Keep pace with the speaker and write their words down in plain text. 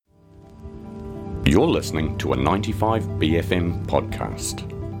You're listening to a 95BFM podcast.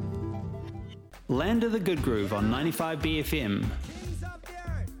 Land of the Good Groove on 95BFM. Kings of the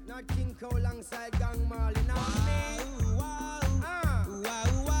earth, not King Cole alongside Gang Marley, not me.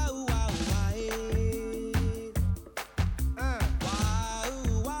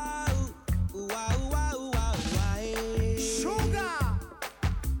 Sugar!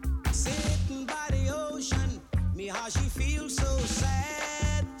 Sitting by the ocean, me how she feels so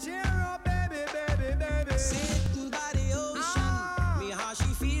sad. Cheer up, baby, baby, baby. Sitting by the ocean, me how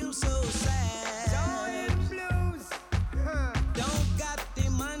she feels so sad. Down blues. Don't got the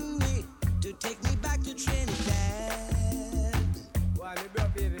money to take me back to Trinidad. Why me bro,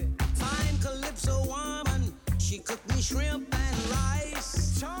 baby? Fine Calypso woman, she cooked me shrimp and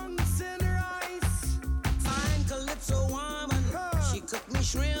rice. Chunks and rice. Fine Calypso woman, she cooked me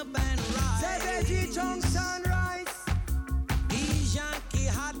shrimp and rice. Say veggie chunks and rice. These Yankee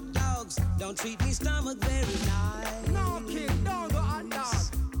hot dogs don't treat me stomach very nice. No king, don't go hot dog.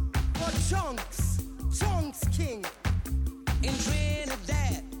 But chunks, chunks king. In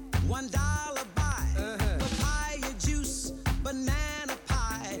Trinidad, $1 buy. Papaya juice, banana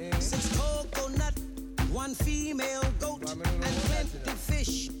pie. 6 coconut, 1 female goat, and plenty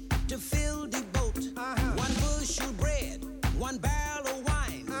fish to fill the boat. 1 bushel bread, 1 barrel of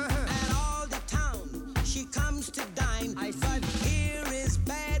wine, and all the town she comes to dine. But here is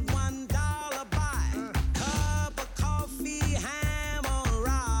bad, $1 buy. Cup of coffee, ham or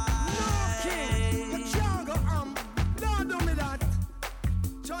rice. No king, you can't go don't do me that.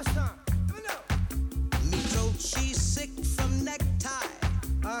 Just now, let me know. Me throat she sick from necktie.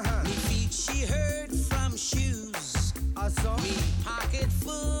 Me feet she hurt from shoes. I saw Me pocket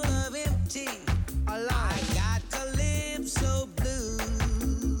full of empty. a I lie. got Calypso blues.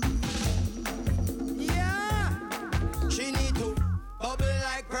 Yeah. She need to bubble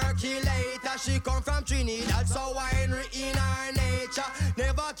like percolator. She come from Trinidad, so winery in her nature.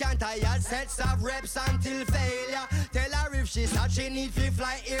 Never can tired sets of reps until failure. Tell her if she said she need to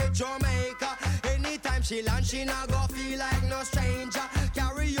fly here Jamaica. Anytime she land, she not go feel like no stranger.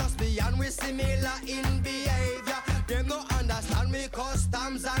 Carry us beyond we similar in behavior. Them no understand me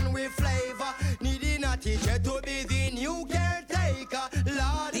customs and we flavor. Needing a teacher to be the new caretaker.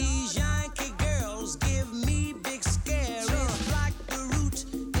 Lord, These Yankee girls give me big scare. It's black the root,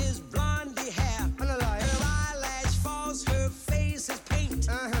 is blondie hair. Analyze. Her eyelash falls, her face is paint.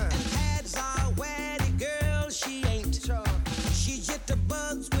 And pads are where the girl she ain't. Sure. She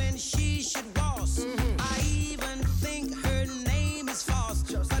jitterbugs when she should waltz. I even think her name is false.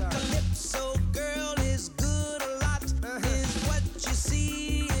 Just But that. Calypso girl is good a lot. Is what you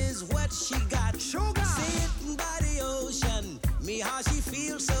see is what she got. Sugar. Sitting by the ocean, me how she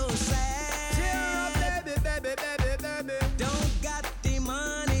feels so Cheer up, sad. baby, baby, baby, baby. Don't got the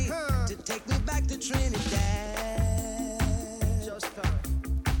money to take me back to Trinidad. Just time.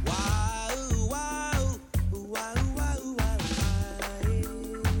 Wow, wow, wow, wow, wow.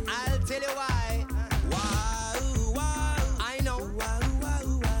 I'll tell you why. Wow, wow, I know. wow,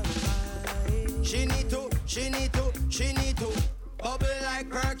 wow, wow. She need to bubble like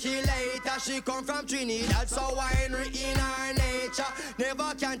percolator. She come from Trinidad, so winery in her nature.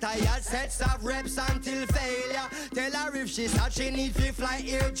 Never can tired sets of reps until failure. Tell her if she said she need to fly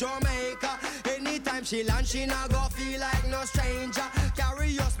here Jamaica. Anytime she land, she not go feel like no stranger.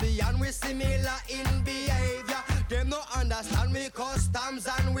 Carry us beyond we similar in behavior. Them no understand me customs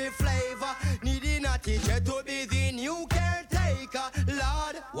and we flavor. Needing a teacher to be the new caretaker.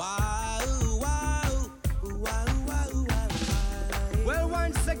 Lord, Wow, wow, wow, wow, wow. well,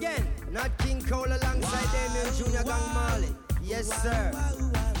 once again, not King Cole alongside Damien Jr. Gang Marley. Yes, sir.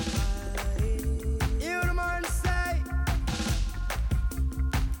 Hear the man say.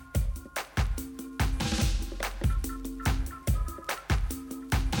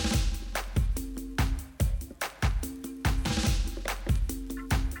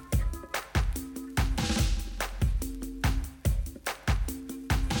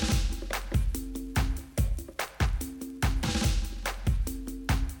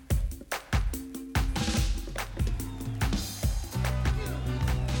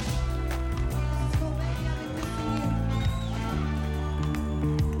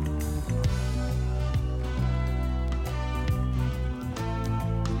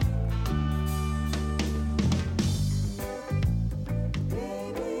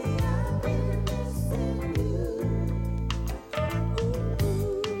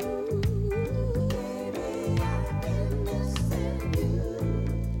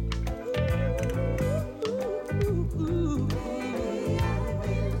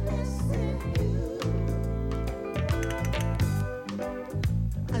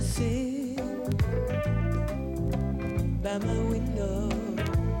 by my window,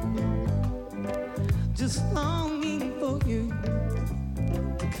 just longing for you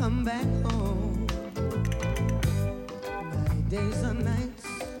to come back home. My days are nights,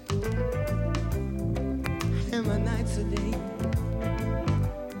 and my nights are days.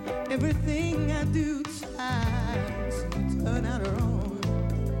 Everything I do tries to turn out wrong.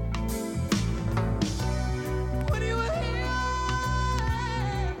 When you were here,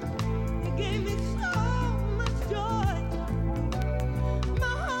 you gave me so much joy.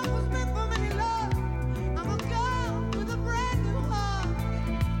 My heart was meant for many love. I'm a girl with a brand new heart.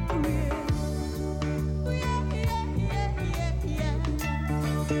 Oh yeah, oh yeah, yeah, yeah, yeah, yeah.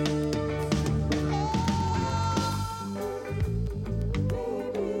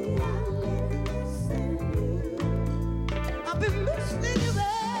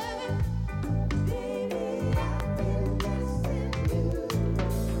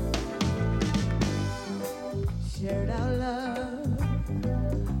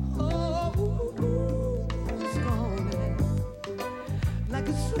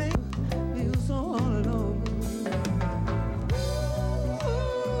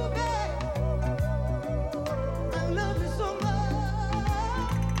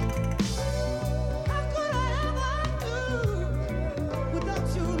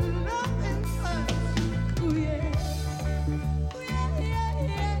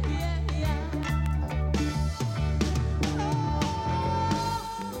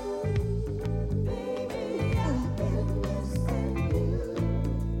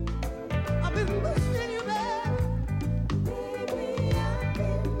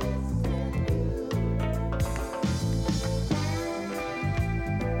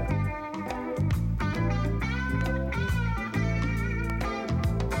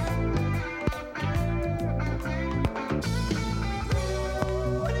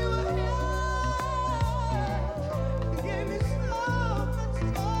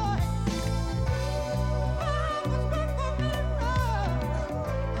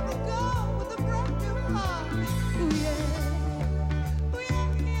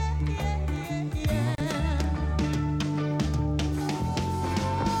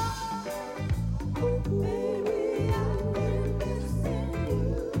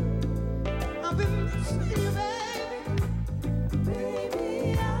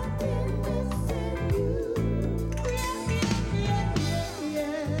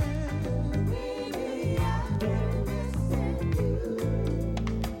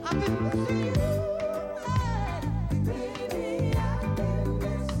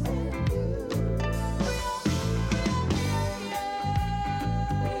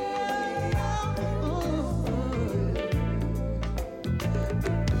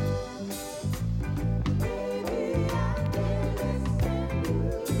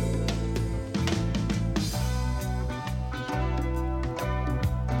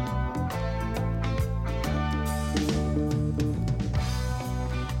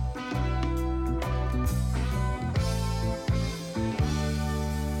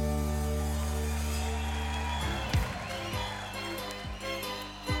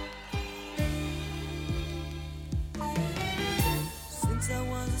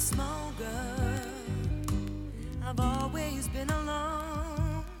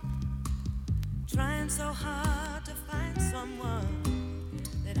 So hard to find someone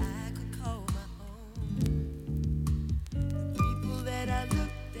that I could call my own. The people that I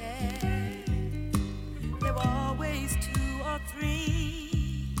looked at, there were always two or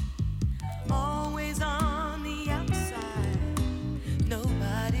three, always on the outside.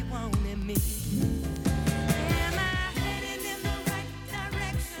 Nobody wanted me. Am I headed in the right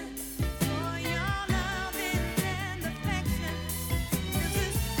direction for your loving and affection? Is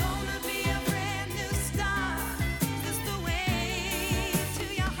this gonna be a brand new start? Is this the way to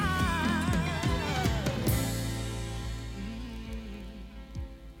your heart?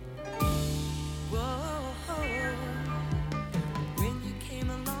 Whoa, when you came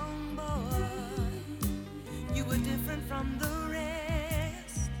along, boy, you were different from the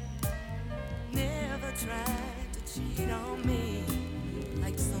rest. Never tried to cheat on me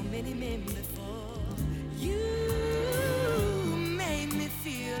like so many men before. You made me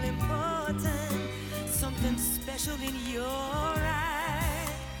feel important, something special in your eyes.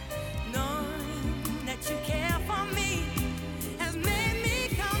 Knowing that you care for me has made me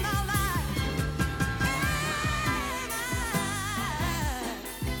come alive.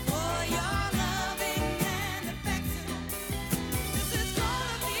 For your loving and affection, this is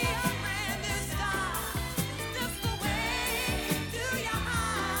gonna be a brand new start. It's just the way to your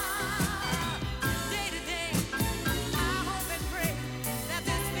heart. Day to day, I hope and pray that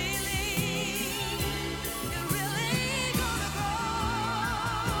this feeling is really gonna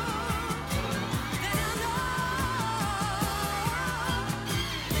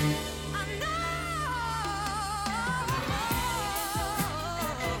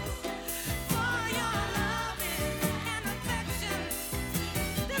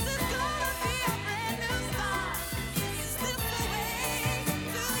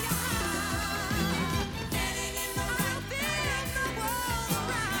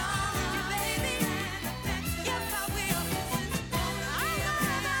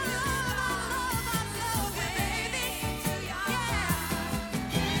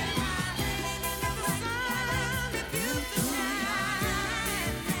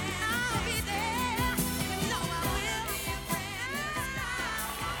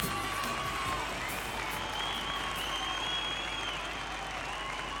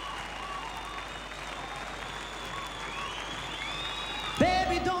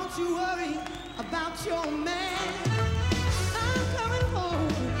about your man. I'm coming home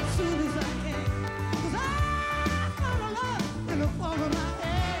as soon as I can. 'Cause I found a love in the palm of my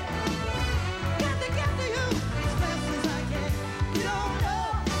hand. Got to get to you as fast as I can. You don't know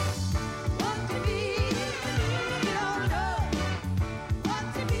what to be. You don't know what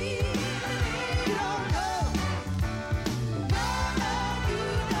to be. You don't know. No, no, you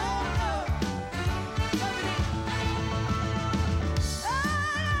don't know. I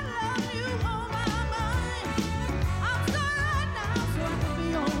love you on my mind. I'm sorry now, so I can be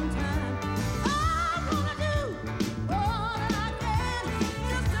on time. I'm gonna do all that I can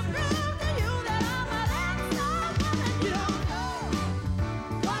just to prove to you that I'm an extra woman. You don't know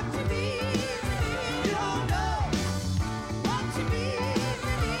what to be. You don't know what to be.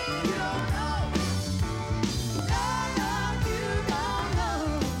 You don't know. No, no, you don't know.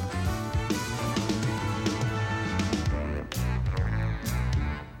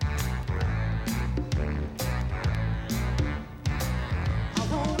 I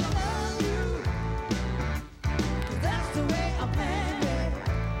wanna love you, 'cause that's the way I planned it.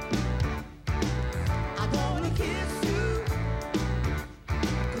 I wanna kiss you,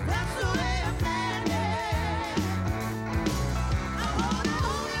 'cause that's the way I planned it. I wanna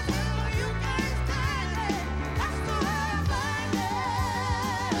hold you till you can't stand it. That's the way I planned it.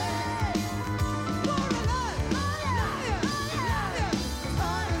 Wanna love you, as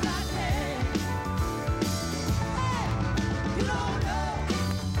hard as I can. You don't know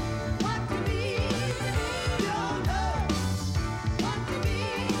what to be. You don't know what to be.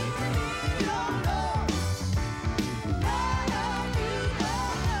 You don't know. No, no, you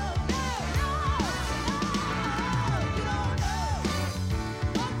don't know. No, no, you don't know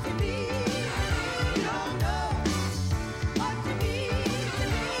what to be. You don't know what to be.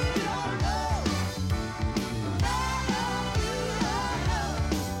 You don't know. No, no, you don't know.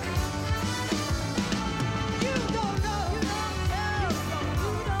 You don't know. You don't know.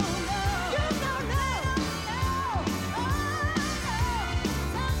 You don't know. You don't know.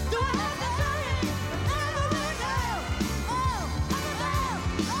 Do I have to say it? Never will know.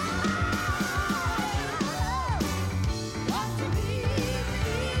 What to be?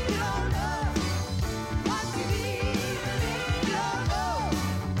 You don't know. What to be? You don't know.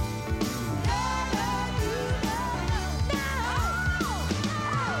 No, no, you don't know. No.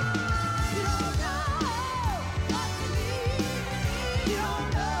 You don't know what to be. You don't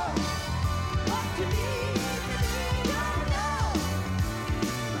know what to be. You don't know.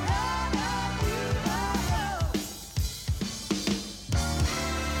 No, no, you don't know.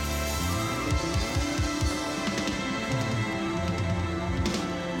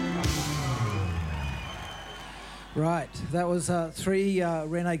 Right, that was three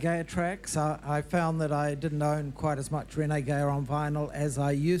Rene Gayer tracks. I found that I didn't own quite as much Rene Gayer on vinyl as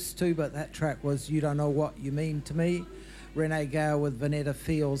I used to, but that track was You Don't Know What You Mean to Me. Rene Gayer with Vanetta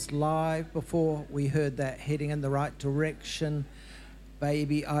Fields live. Before we heard that, Heading in the Right Direction,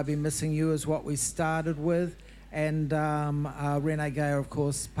 Baby I've Been Missing You is what we started with. And Rene Gayer, of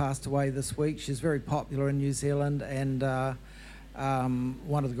course, passed away this week. She's very popular in New Zealand and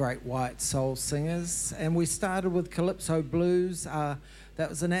one of the great white soul singers. And we started with Calypso Blues. That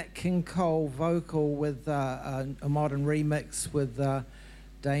was a Nat King Cole vocal with a modern remix with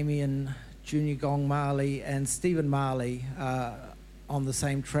Damien Junior Gong Marley and Stephen Marley on the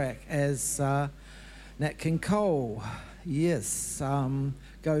same track as Nat King Cole. Yes,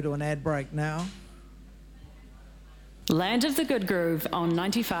 go to an ad break now. Land of the Good Groove on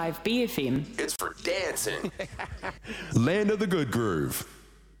 95 BFM. It's for dancing. Land of the Good Groove.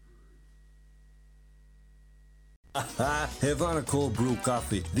 Havana cold brew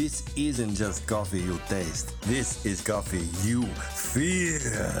coffee. This isn't just coffee you taste. This is coffee you feel.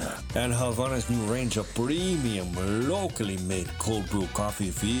 And Havana's new range of premium, locally made cold brew coffee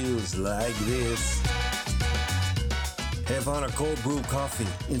feels like this. Havana cold brew coffee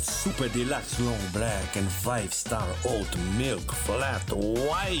in super deluxe long black and 5-star oat milk flat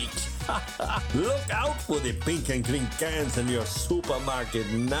white. Look out for the pink and green cans in your supermarket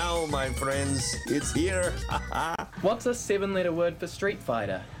now, my friends. It's here. What's a 7-letter word for Street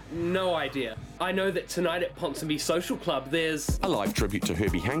Fighter? No idea. I know that tonight at Ponsonby Social Club there's A live tribute to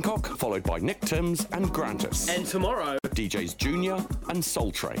Herbie Hancock, followed by Nick Timms and Grantis. and tomorrow DJs Junior and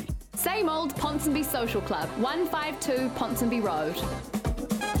Soul Tray. Same old Ponsonby Social Club, 152 Ponsonby Road.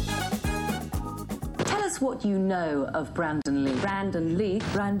 Tell us what you know of Brandon Lee. Brandon Lee.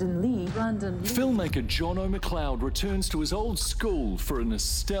 Filmmaker John O'Macleod returns to his old school for a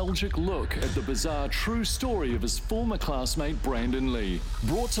nostalgic look at the bizarre true story of his former classmate Brandon Lee,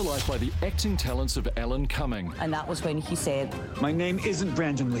 brought to life by the acting talents of Alan Cumming. And that was when he said, "My name isn't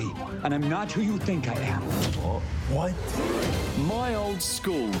Brandon Lee, and I'm not who you think I am." What? My Old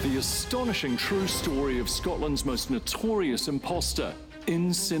School, the astonishing true story of Scotland's most notorious imposter,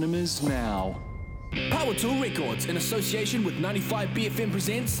 in cinemas now. Power Tool Records, in association with 95BFM,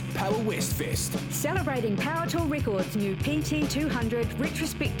 presents Power West Fest. Celebrating Power Tool Records' new PT200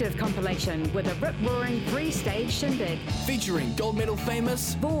 retrospective compilation with a rip-roaring 3-stage shindig. Featuring gold medal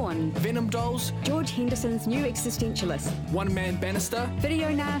famous Vaughan, Venom Dolls, George Henderson's New Existentialist, One Man Bannister,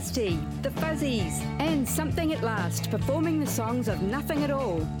 Video Nasty, The Fuzzies, and Something at Last, performing the songs of Nothing at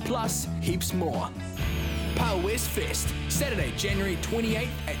All. plus heaps more. Power West Fest, Saturday, January 28th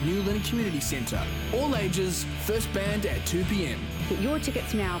at New Lynn Community Centre. All ages, first band at 2 p.m. Get your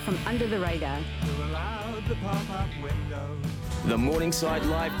tickets now from Under the Radar. The Morningside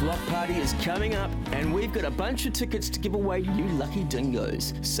Live Block Party is coming up, and we've got a bunch of tickets to give away to you lucky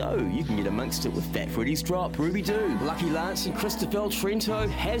dingoes. So you can get amongst it with Fat Freddy's Drop, Ruby Doo, Lucky Lance and Christopher Trento,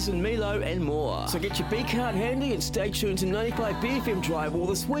 Haz and Milo, and more. So get your B card handy and stay tuned to 95BFM Drive all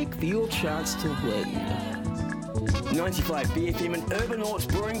this week for your chance to win. 95BFM and Urbanauts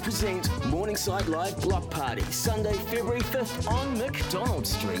Brewing present Morningside Live Block Party, Sunday, February 5th on McDonald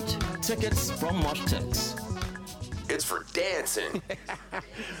Street. Tickets from Mosh Tix. It's for dancing.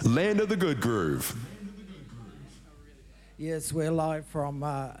 Land of the Good Groove. Yes, we're live from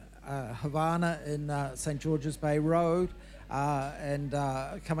Havana in St. George's Bay Road. And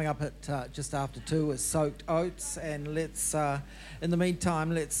coming up at just after 2 is Soaked Oats. And let's, in the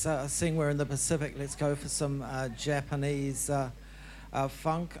meantime, let's sing We're in the Pacific. Let's go for some Japanese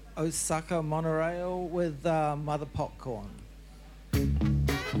funk, Osaka Monorail with Mother Popcorn.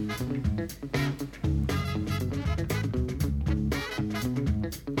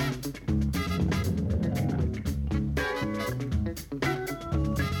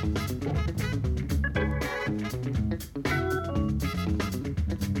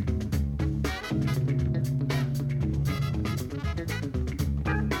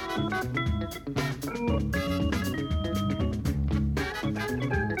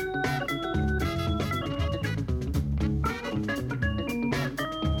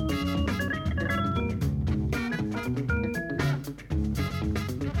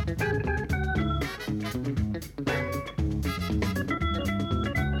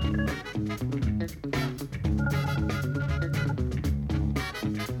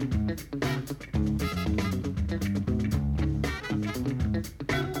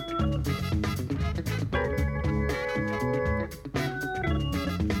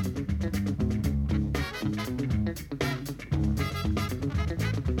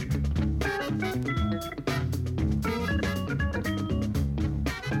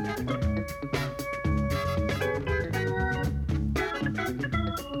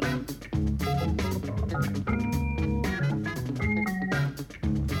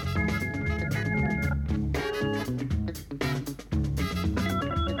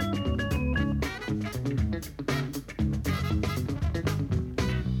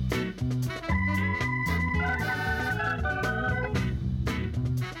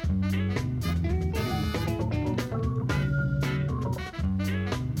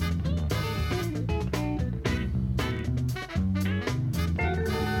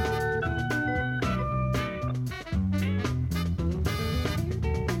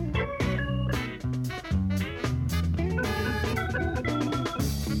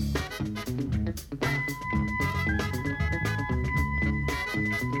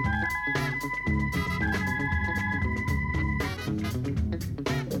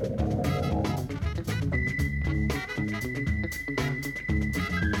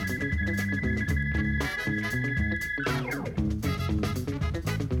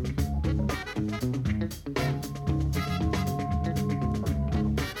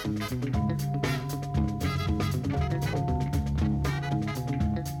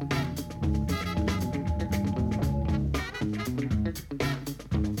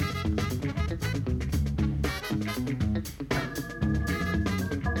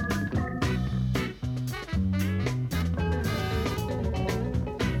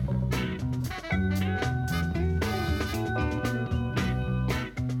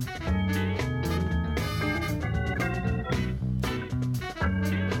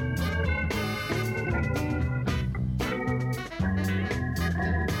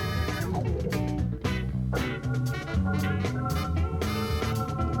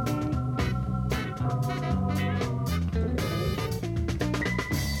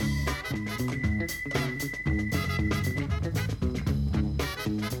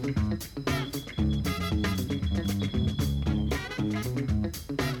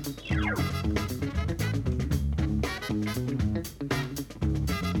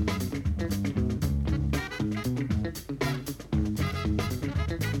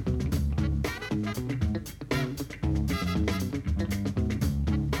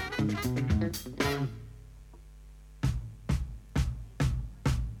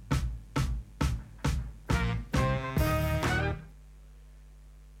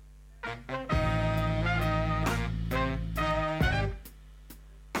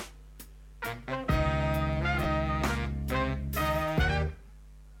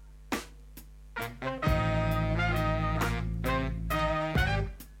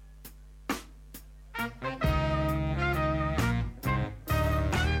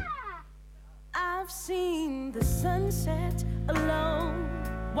 sunset alone,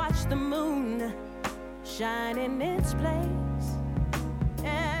 watch the moon shine in its place.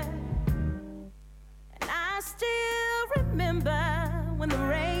 Yeah. And I still remember when the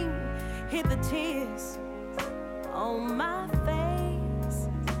rain hit the tears on my face.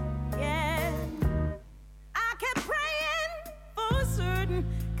 Yeah. I kept praying for a certain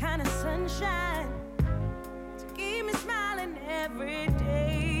kind of sunshine to keep me smiling every day.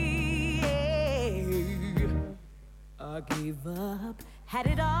 I gave up, had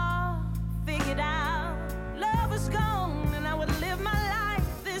it all figured out. Love was gone and I would live my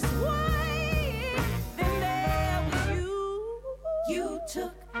life this way. Then there was you. You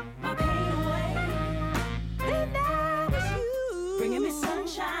took my pain away. Then there was you, bringing me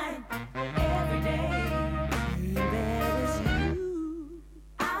sunshine every day. And there was you.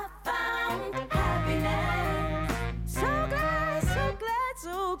 I found happiness. So glad, so glad,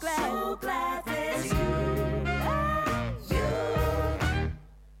 so glad. So glad there's you.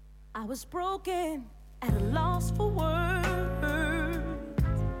 I was broken, at a loss for words,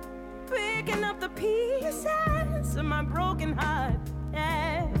 picking up the pieces of my broken heart.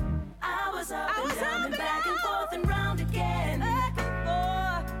 Yeah. I was up and down and back and forth and round again, back and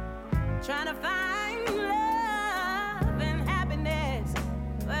forth, trying to find love and happiness.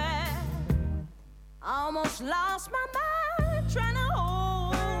 Well, I almost lost my mind trying to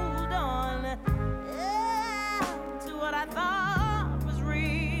hold on, yeah, to what I thought.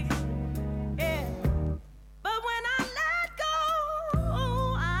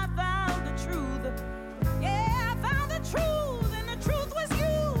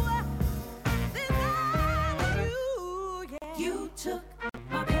 Took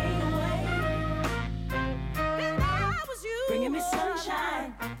my pain away. Then there was you, bringing me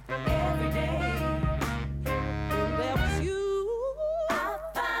sunshine every day. Then there was you. I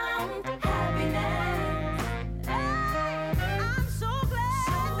found happiness. Hey, I'm so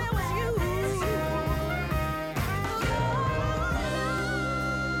glad there was you.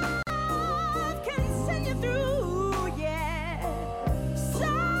 Love can send you through, yeah.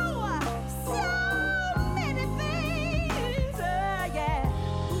 So many things.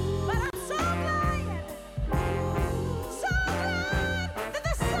 But I'm so glad that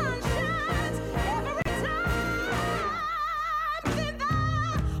the sun shines every time. Then there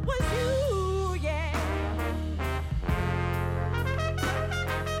was you, yeah.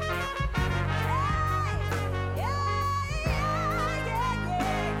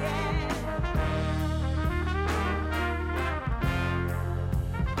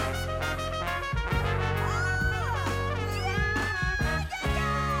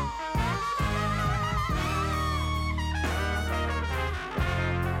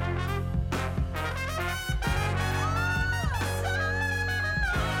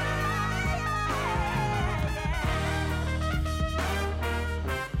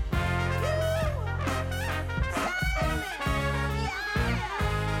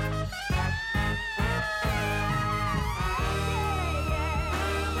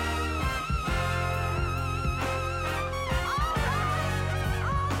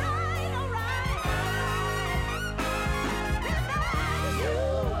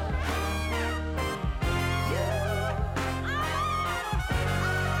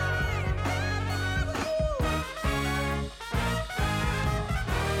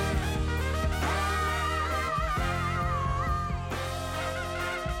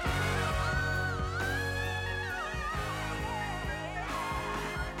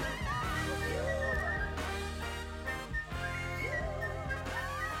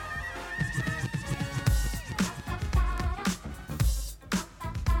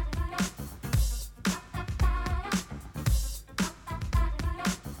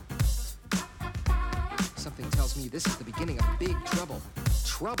 This is the beginning of big trouble.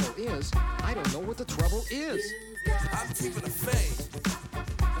 Trouble is, I don't know what the trouble is. I'm keeping the faith.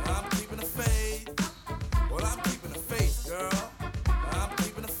 I'm keeping the faith. Well, I'm keeping the faith, girl. I'm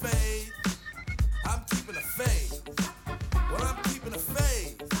keeping the faith. I'm keeping the faith. Well, I'm keeping the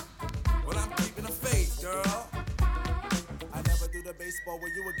faith. Well, I'm keeping the faith, girl. I never do the baseball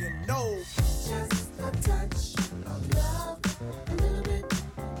where you would get no. Just a touch of love, a little bit.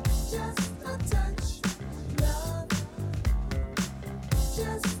 Just a touch.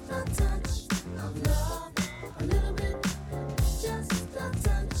 Just a touch of love, a little bit. Just a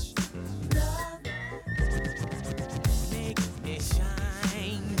touch of love. Make me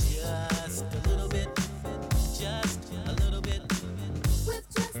shine just a little bit, just a little bit. With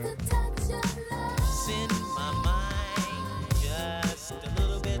just a touch of love. Send my mind just a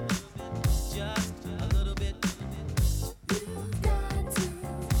little bit, just a little bit.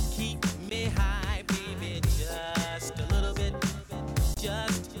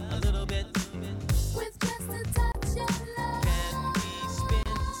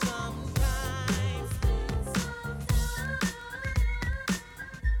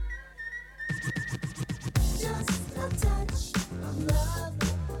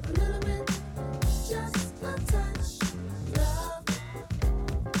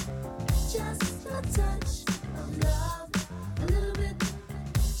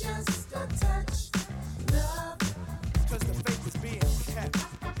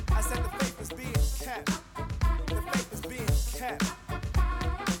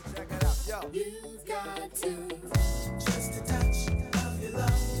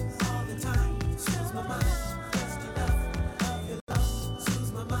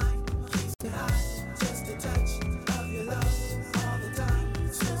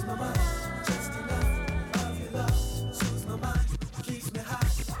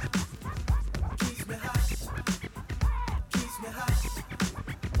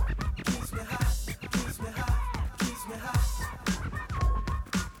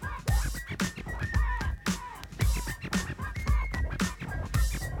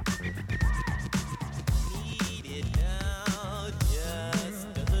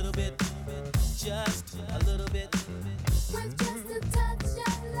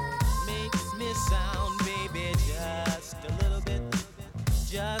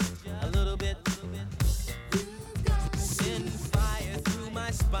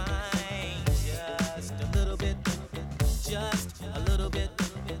 my spine. Just a little bit, just a little bit.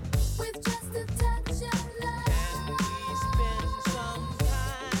 With just a touch of love. Can we spend some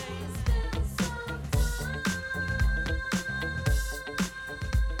time?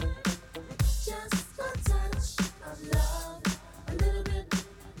 Just a touch of love. A little bit.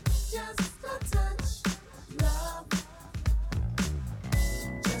 Just a touch of love.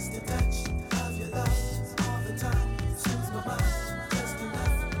 Just a touch of your love all the time soothes my mind. Just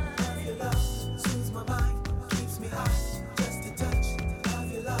enough of your love soothes my mind, keeps me high. Just a touch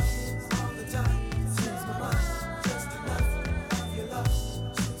of your love all the time soothes my mind. Just enough of your love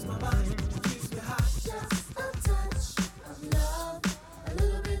soothes my mind, keeps me high. Just a touch of love. A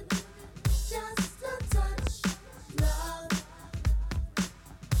little bit. Just a touch of love.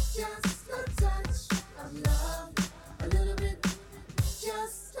 Just a touch of love. A little bit.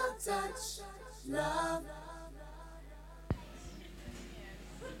 Just a touch of love.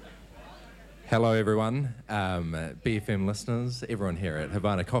 Hello, everyone, BFM listeners, everyone here at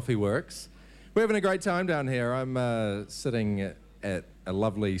Havana Coffee Works. We're having a great time down here. I'm sitting at a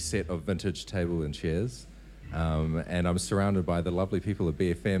lovely set of vintage table and chairs, and I'm surrounded by the lovely people at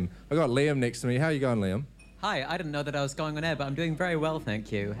BFM. I've got Liam next to me. How are you going, Liam? Hi, I didn't know that I was going on air, but I'm doing very well, thank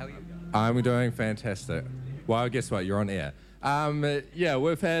you. How are you? I'm doing fantastic. Well, guess what? You're on air. Yeah,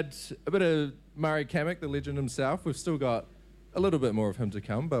 we've had a bit of Murray Kamek, the legend himself. We've still got a little bit more of him to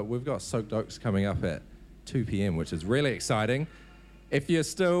come, but we've got Soaked Oaks coming up at 2 p.m, which is really exciting. If you're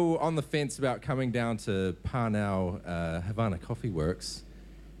still on the fence about coming down to Parnell Havana Coffee Works,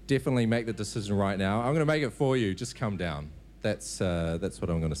 definitely make the decision right now. I'm going to make it for you. Just come down. That's what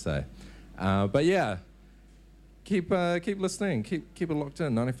I'm going to say. But yeah, keep listening. Keep it locked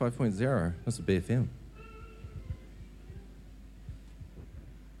in. 95.0. That's a BFM.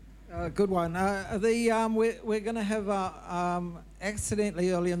 Good one. We're going to have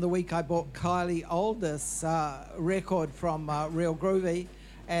accidentally early in the week I bought Kylie Aldis record from Real Groovy,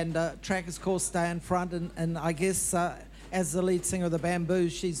 and track is called Stay in Front, and I guess as the lead singer of the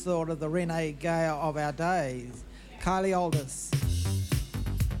Bamboos, she's sort of the Renee Geyer of our days. Kylie Aldis.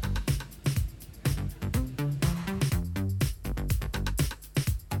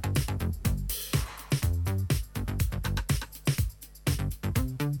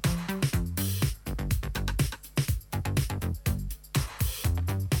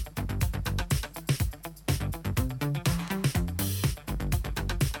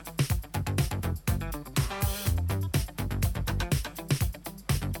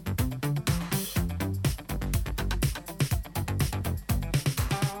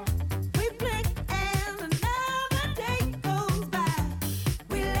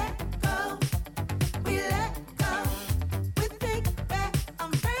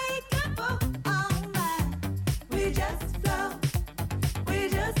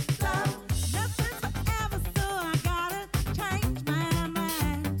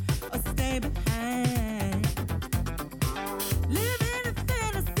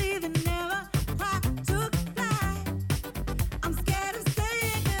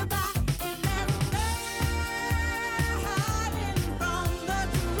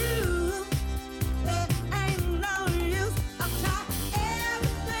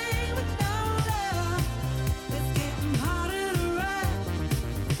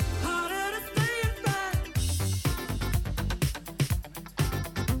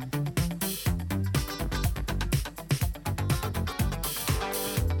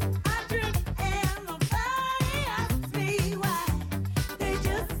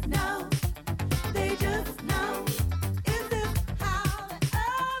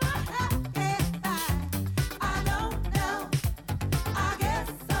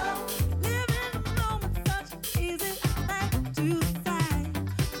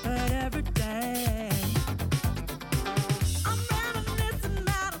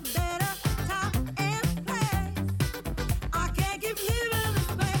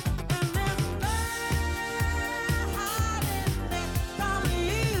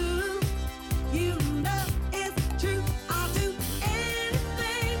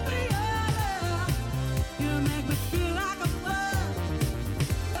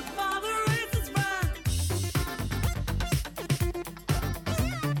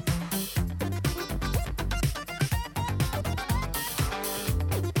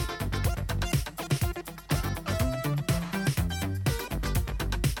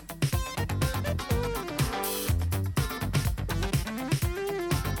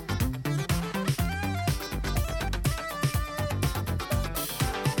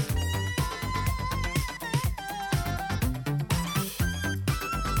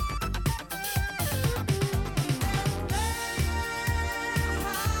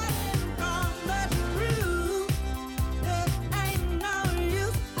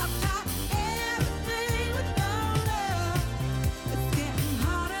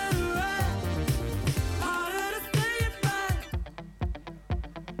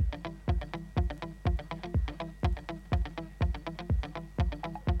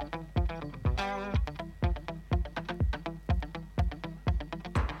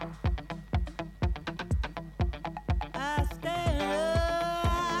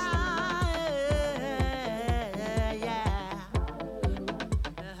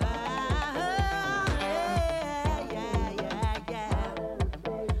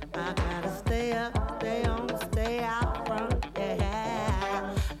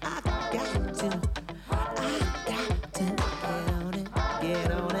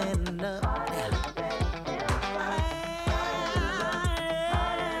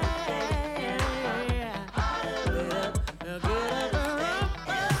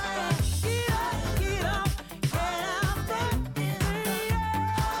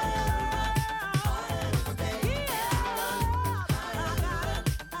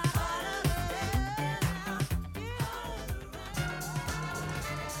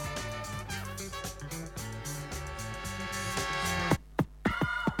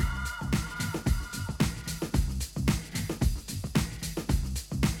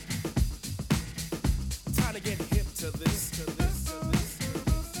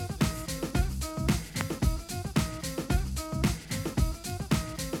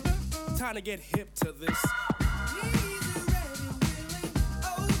 Time to get hip to this.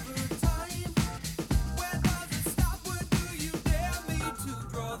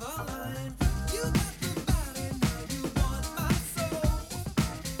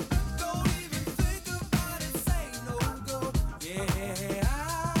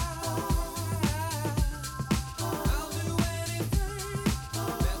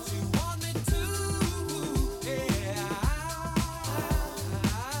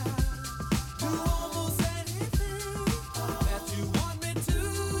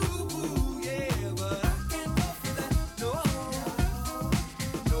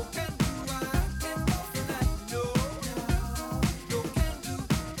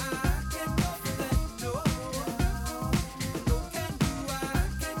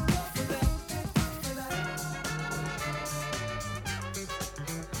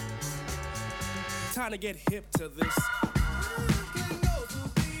 Time to get hip to this.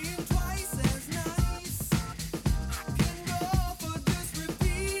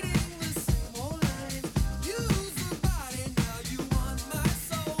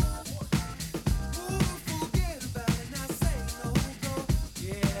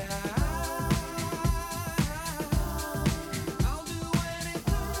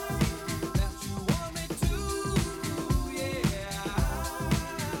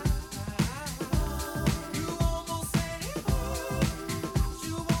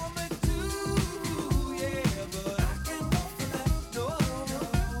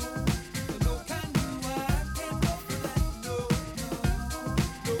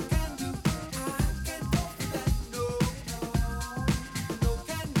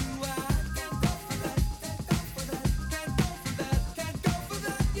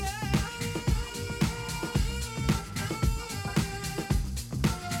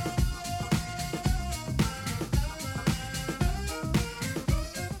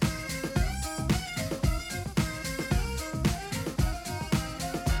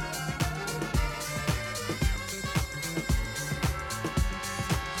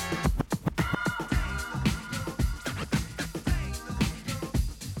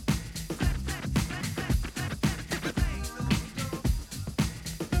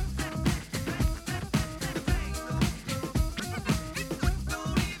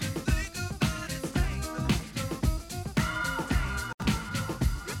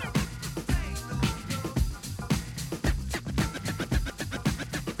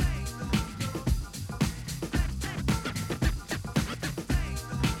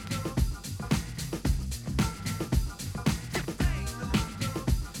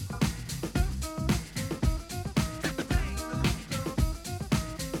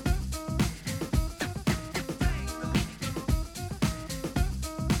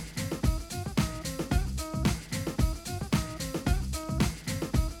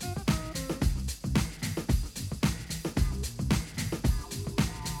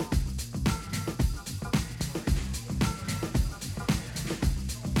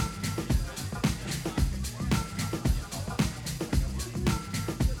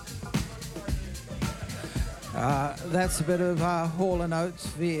 That's a bit of Hall & Oates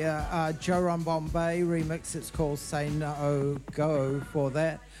via Joram Bombay remix. It's called Say No Go for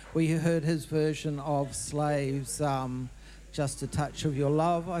that. We heard his version of Slaves, Just a Touch of Your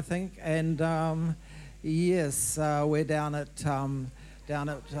Love, I think. And yes, we're down at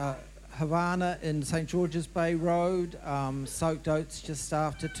Havana in St. George's Bay Road, Soaked Oats just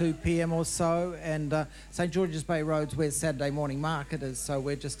after 2 p.m. or so, and St. George's Bay Road's where Saturday morning market is, so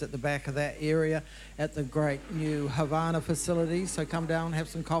we're just at the back of that area at the great new Havana facility, so come down, have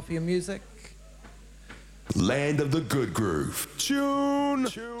some coffee and music. Land of the Good Groove. Tune!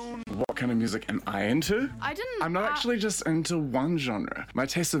 What kind of music am I into? I'm not actually just into one genre. My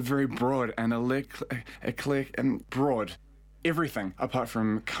tastes are very broad and eclectic and broad. Everything apart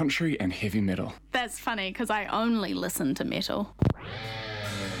from country and heavy metal. That's funny because I only listen to metal.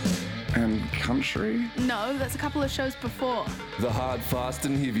 And country? No, that's a couple of shows before. The Hard, Fast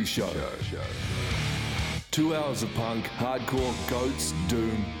and Heavy Show. 2 hours of punk, hardcore, goats,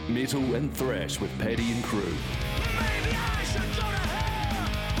 doom, metal and thrash with Paddy and crew.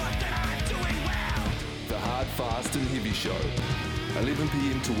 The Hard, Fast and Heavy Show. 11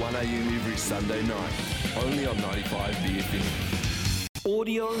 p.m. to 1 a.m. every Sunday night. Only on 95 BFM.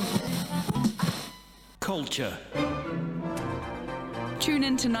 Audio Culture. Tune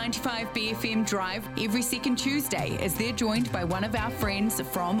in to 95 BFM Drive every second Tuesday as they're joined by one of our friends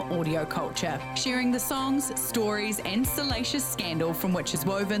from Audio Culture, sharing the songs, stories and salacious scandal from which is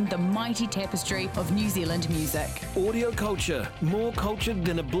woven the mighty tapestry of New Zealand music. Audio Culture, more cultured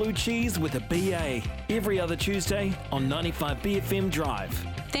than a blue cheese with a BA. Every other Tuesday on 95 BFM Drive.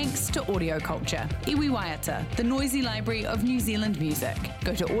 Thanks to Audio Culture. Iwi Waiata, the noisy library of New Zealand music.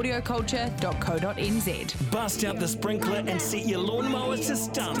 Go to audioculture.co.nz. Bust out the sprinkler and set your lawnmower to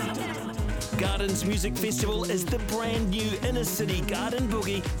stun. Gardens Music Festival is the brand new inner city garden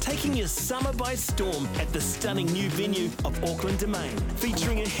boogie taking your summer by storm at the stunning new venue of Auckland Domain,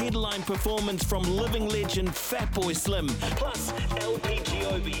 featuring a headline performance from living legend Fatboy Slim, plus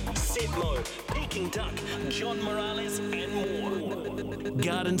LPGOB, Sedmo, Peking Duck, John Morales and more.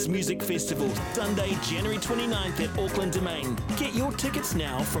 Gardens Music Festival, Sunday, January 29th at Auckland Domain. Get your tickets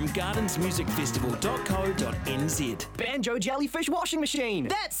now from gardensmusicfestival.co.nz. Banjo Jellyfish Washing Machine.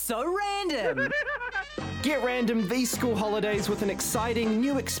 That's so random. Get random these school holidays with an exciting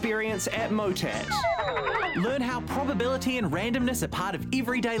new experience at Motat. Learn how probability and randomness are part of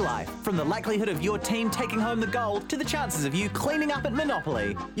everyday life, from the likelihood of your team taking home the gold to the chances of you cleaning up at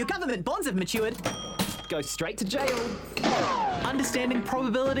Monopoly. Your government bonds have matured. Go straight to jail. Understanding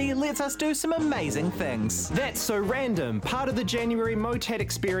probability lets us do some amazing things. That's so random. Part of the January Motat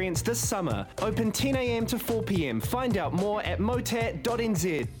experience this summer. Open 10 a.m. to 4 p.m. Find out more at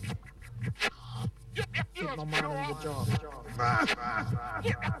motat.nz. Get my mind on the job.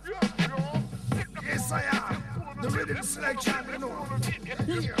 Yes, I am. The rhythm selection, you know.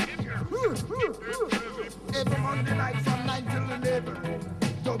 Every Monday night from 9 till 11.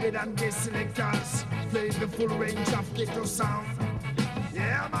 Dub it and bass selectors play the full range of ghetto sound.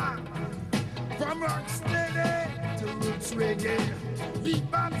 Yeah, man. From rocksteady to roots reggae,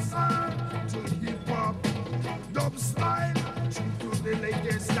 beat band sound to hip hop, dub style to the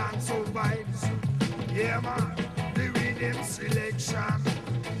latest dancehall vibes. Yeah, man. The rhythm selection,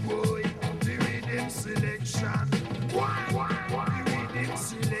 boy. The rhythm selection, why? The rhythm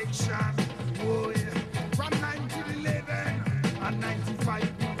selection, boy. From 9 to 11 and 95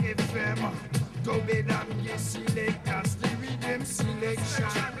 FM, dub it and get selectors. The rhythm selection.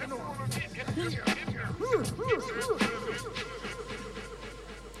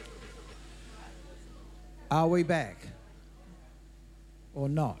 Are we back? Or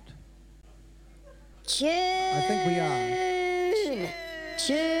not? Tune! I think we are.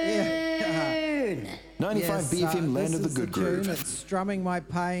 Tune! 95 BFM, Land of the Good Groove. It's Strumming My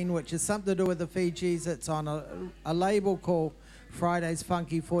Pain, which is something to do with the Fijis. It's on a label called Friday's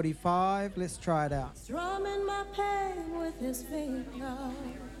Funky 45. Let's try it out. Strumming my pain with his fingers,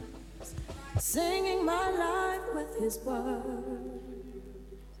 singing my life with his words,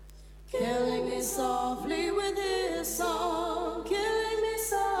 killing me softly with his song, killing me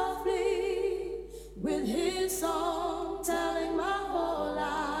softly with his song, telling my whole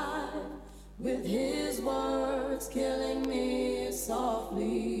life with his words, killing me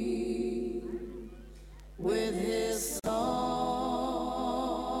softly with his song.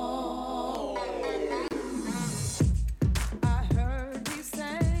 I heard he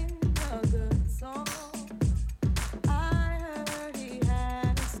sang a good song. I heard he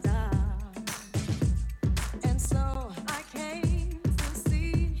had a style, and so I came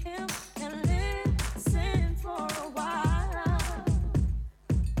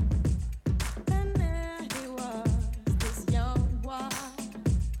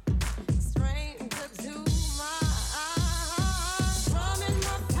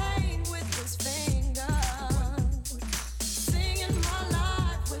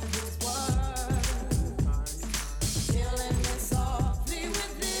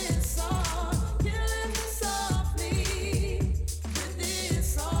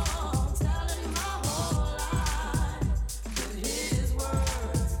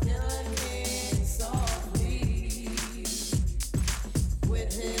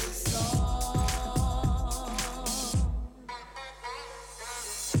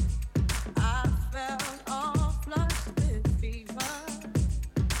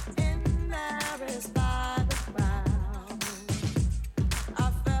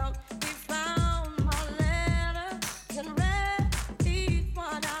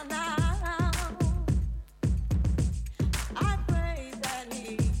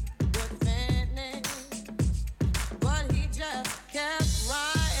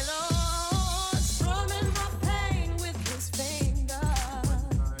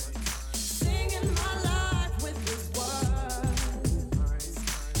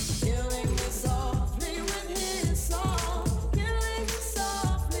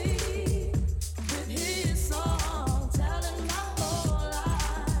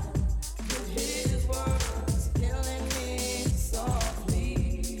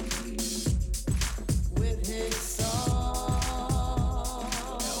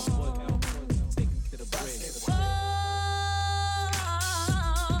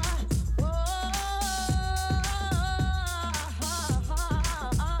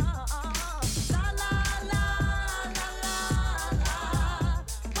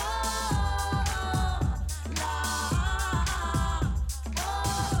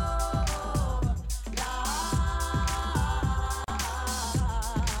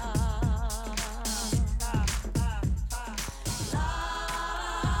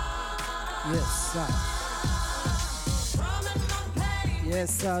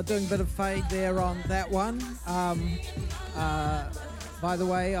Yes, doing a bit of fade there on that one. By the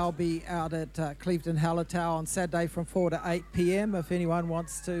way, I'll be out at Clevedon Hallertau on Saturday from 4 to 8 p.m. if anyone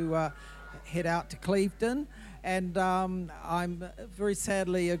wants to head out to Clevedon. And I'm very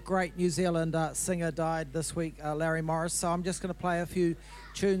sadly, a great New Zealand singer died this week, Larry Morris. So I'm just going to play a few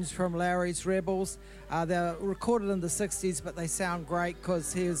tunes from Larry's Rebels. They're recorded in the 60s, but they sound great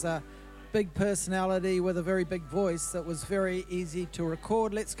because he was a big personality with a very big voice that was very easy to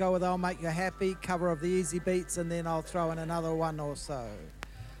record. Let's go with I'll Make You Happy, cover of the Easy Beats, and then I'll throw in another one or so.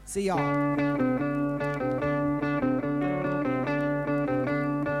 See y'all.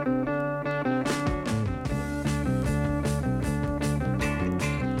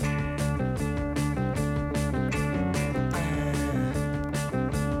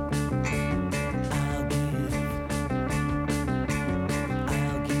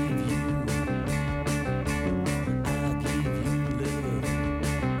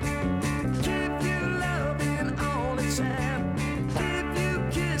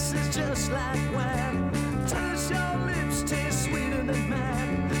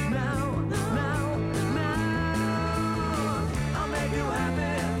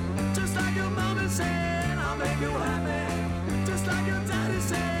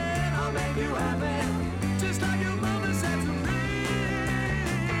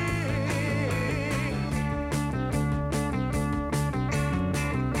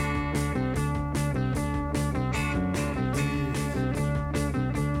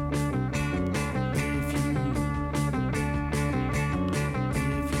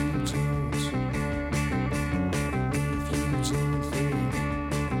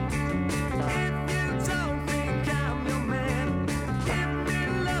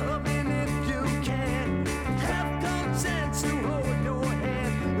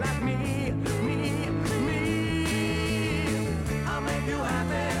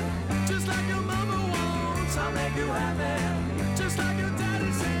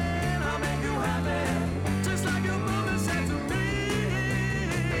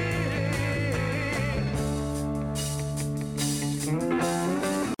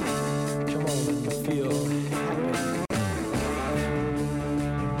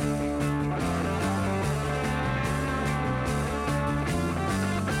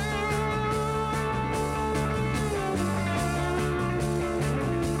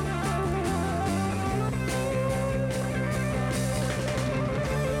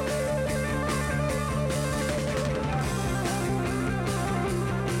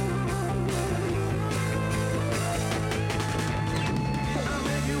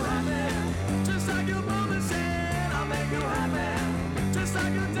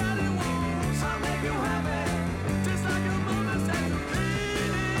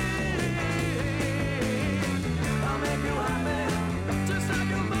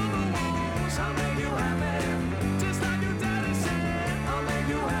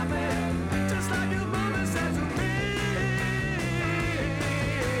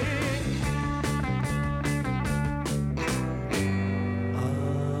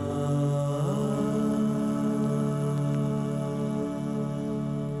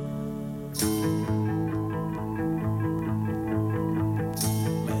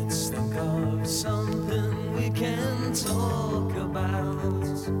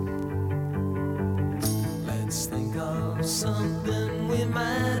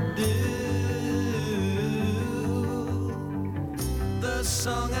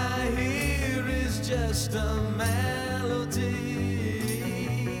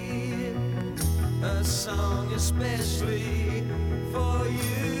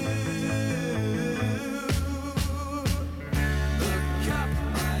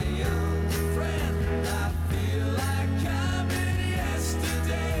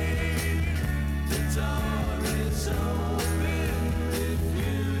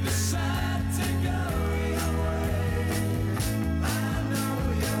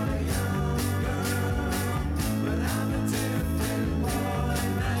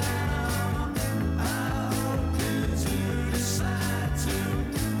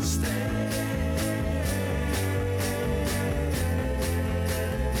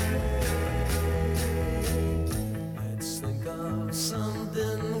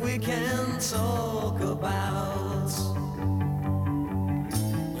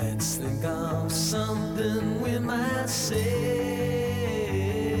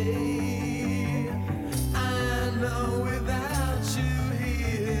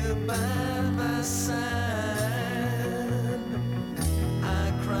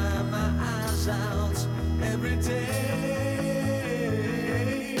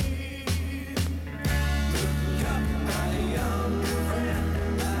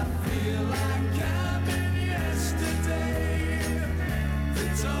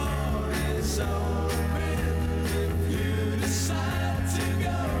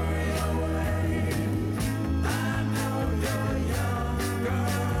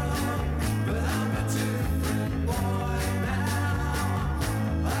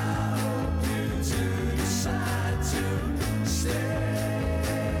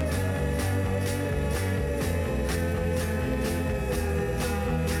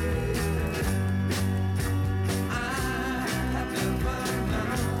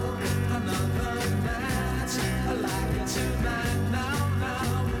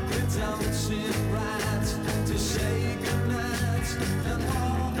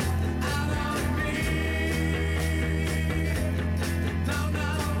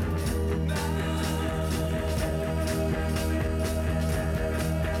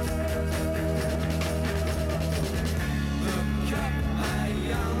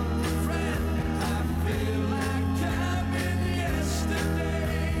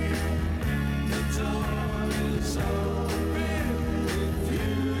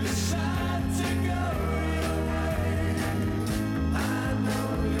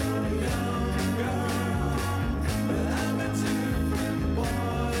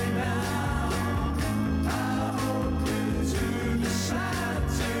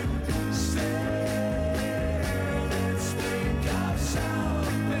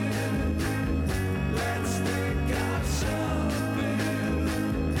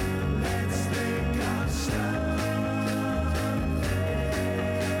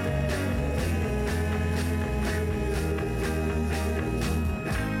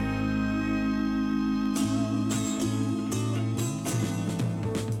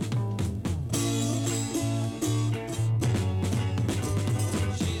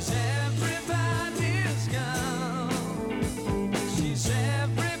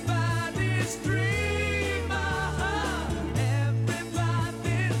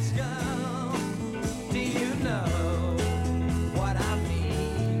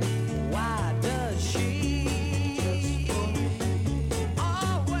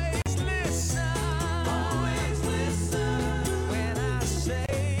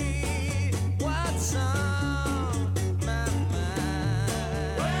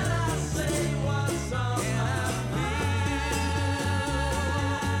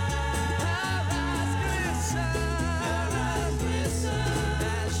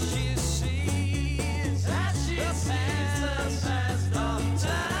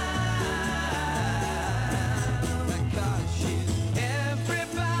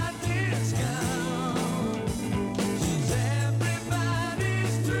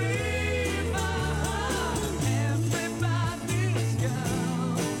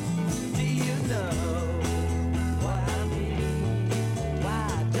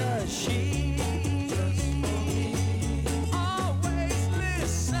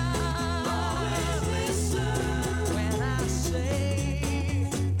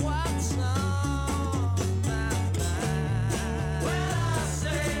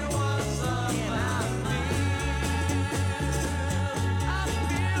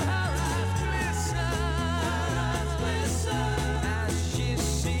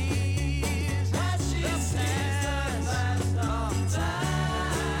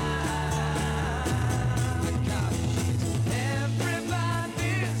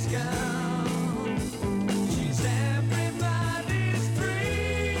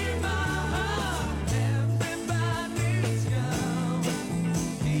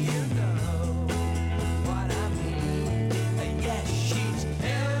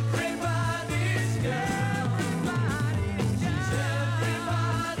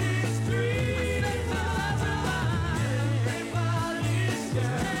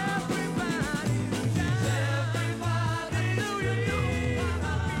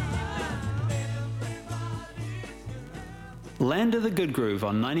 Land of the Good Groove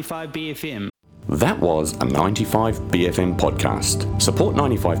on 95BFM. That was a 95BFM podcast. Support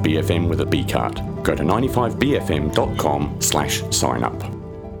 95BFM with a B card. Go to 95BFM.com/sign up.